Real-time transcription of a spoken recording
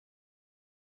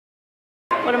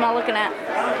What am I looking at?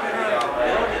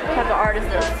 What type of art is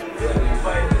this?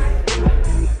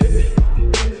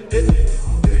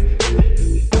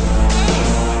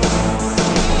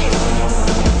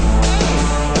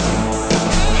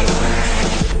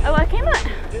 Oh, I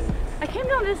came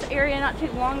down this area not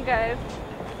too long ago. I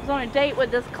was on a date with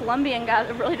this Colombian guy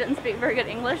that really didn't speak very good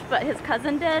English, but his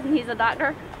cousin did, and he's a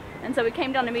doctor. And so we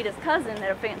came down to meet his cousin at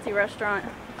a fancy restaurant.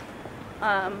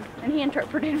 And he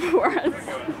interpreted for us.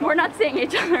 We're not seeing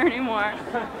each other anymore.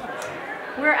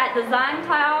 We're at Design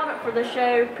Cloud for the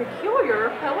show Peculiar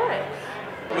Poetics.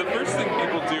 The first thing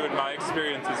people do in my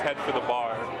experience is head for the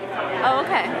bar. Oh,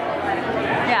 okay.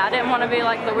 Yeah, I didn't want to be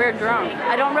like the weird drunk.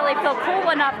 I don't really feel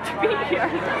cool enough to be here.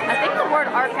 I think the word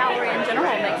art gallery in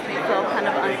general makes me feel kind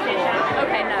of uncool.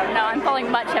 Okay, no, I'm feeling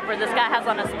much hipper. This guy has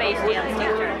on a Space Jam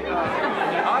t-shirt.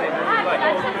 Hi, can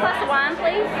I just have a glass of wine,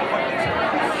 please?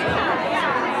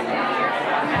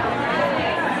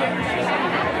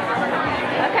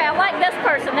 Okay, I like this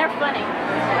person. They're funny.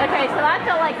 Okay, so I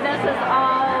feel like this is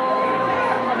all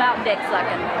about dick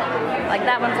sucking. Like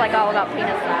that one's like all about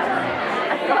penis size.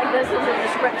 I feel like this is a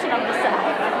description of the South.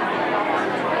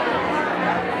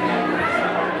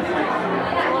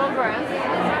 It's a little gross.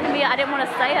 I didn't want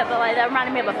to say it, but like that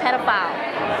reminded me of a pedophile.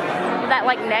 That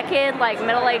like naked, like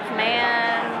middle-aged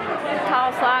man,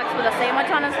 tall socks with a sandwich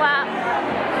on his lap.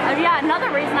 Yeah,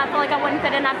 another reason I feel like I wouldn't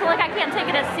fit in. I feel like I can't take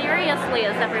it as seriously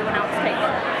as everyone else takes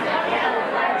it.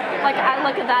 Like I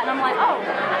look at that and I'm like, oh,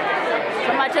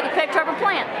 somebody took a picture of a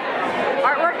plant.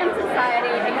 Artwork in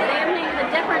society, examining the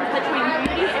difference between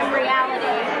beauty and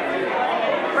reality,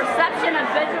 perception of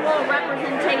visual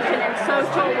representation and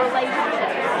social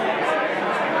relationships.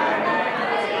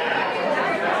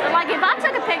 So like if I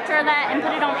took a picture of that and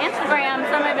put it on Instagram,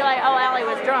 somebody would be like, oh, Allie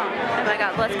was drunk. Oh my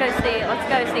God, let's go see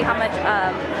how much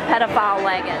pedophile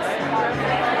leg is.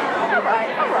 All right,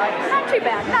 not too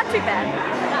bad, not too bad.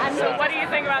 So what do you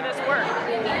think about this work?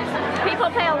 People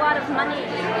pay a lot of money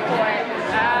for it.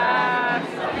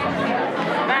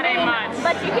 That ain't much.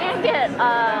 But you can get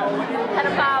a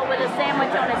pedophile with a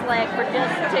sandwich on his leg for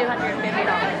just $250.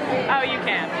 Oh, you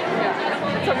can.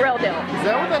 Yeah. It's a real deal. Is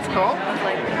that what that's called?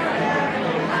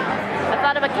 I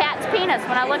thought of a cat's penis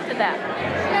when I looked at that.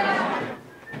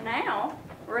 Now,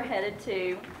 we're headed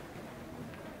to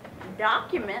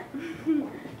Document,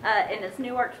 and it's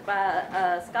new works by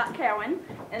Scott Cowan,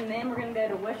 and then we're going to go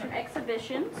to Western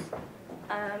Exhibitions,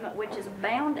 which is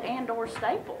bound and or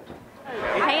stapled.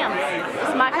 Hams, this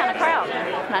is my kind of crowd.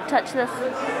 Can I touch this?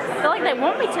 I feel like they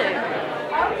want me to.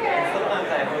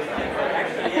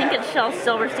 I think it's Shel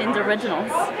Silverstein's Originals.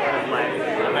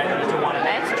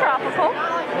 That's tropical.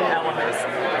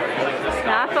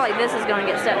 Now I feel like this is going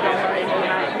to get stepped on already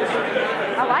tonight.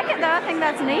 I like it though, I think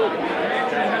that's neat.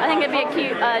 I think it'd be a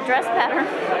cute dress pattern.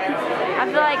 I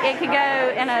feel like it could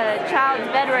go in a child's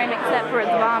bedroom except for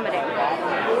its vomiting.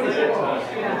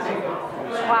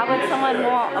 Why would someone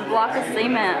want a block of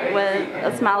cement with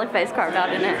a smiley face carved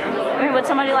out in it? I mean, would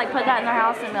somebody like put that in their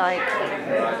house and be like...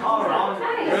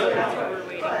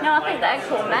 No, I think the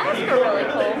actual masks are really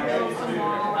cool.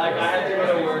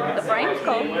 The frame's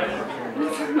cool.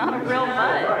 It's not a real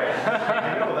butt.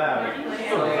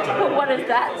 But what does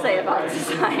that say about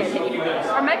society?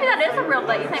 Or maybe that is a real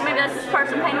butt. You think maybe that's this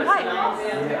person painted white?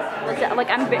 Like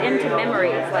I'm into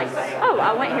memories. Like, oh,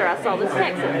 I went here, I saw this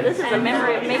text. This is a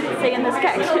memory of me seeing this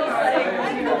cactus.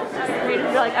 You'd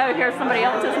be like, oh, here's somebody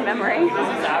else's memory.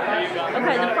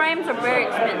 Okay, the frames are very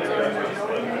expensive.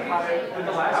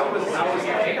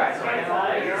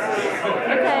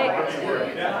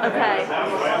 Okay.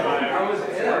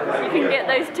 You can get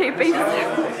those two pieces.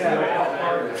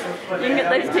 You can get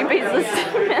those two pieces of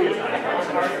cement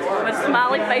with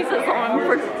smiley faces on them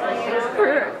for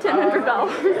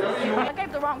 $1,000. I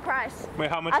gave the wrong price. Wait,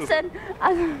 how much? No,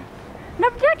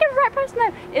 did I give the right price?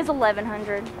 No, it's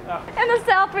 $1,100. Oh. In the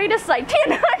South, we just say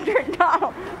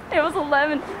 $1,000. It was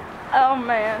 11. Oh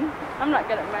man, I'm not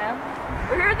good at math.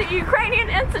 We're here at the Ukrainian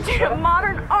Institute of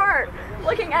Modern Art,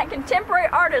 looking at contemporary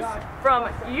artists from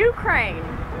Ukraine.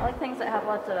 I like things that have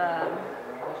lots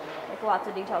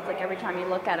of details. Like every time you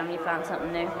look at them, you find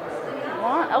something new.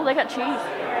 What? Oh, they got cheese.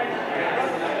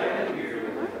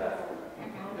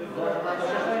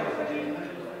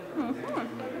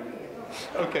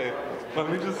 Okay, let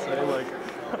me just say, like,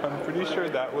 I'm pretty sure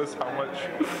that was how much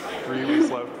free was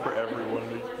left for everyone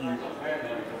to eat.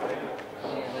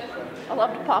 I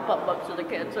love to pop up books with the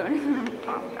kids, so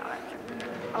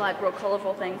I like real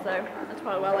colorful things though. That's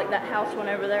probably why I like that house one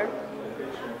over there.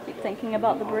 Keep thinking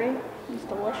about the brie. It's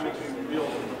delicious.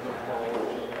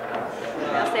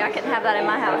 Yeah, see, I couldn't have that in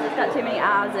my house. It's got too many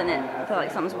eyes in it. I feel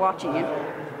like someone's watching you.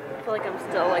 I feel like I'm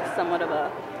still like somewhat of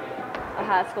a a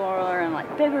high schooler and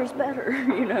like bigger is better,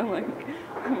 you know, like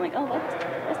I'm like, oh,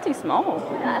 that's too small.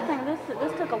 I think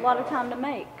this took a lot of time to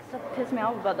make. Stuff that pissed me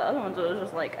off about the other ones. It was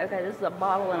just like, okay, this is a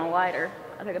bottle and a lighter.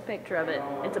 I took a picture of it.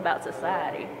 It's about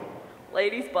society.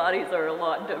 Ladies' bodies are a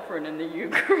lot different in the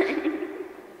Ukraine.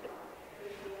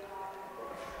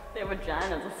 Their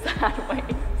vaginas are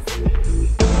sideways.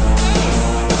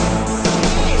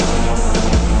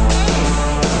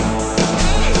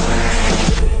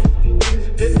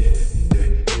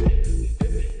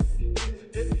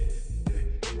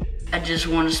 I just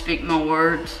want to speak my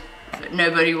words, but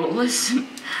nobody will listen.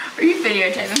 Are you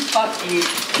videotaping? Fuck you.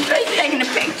 Somebody's taking a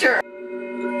picture.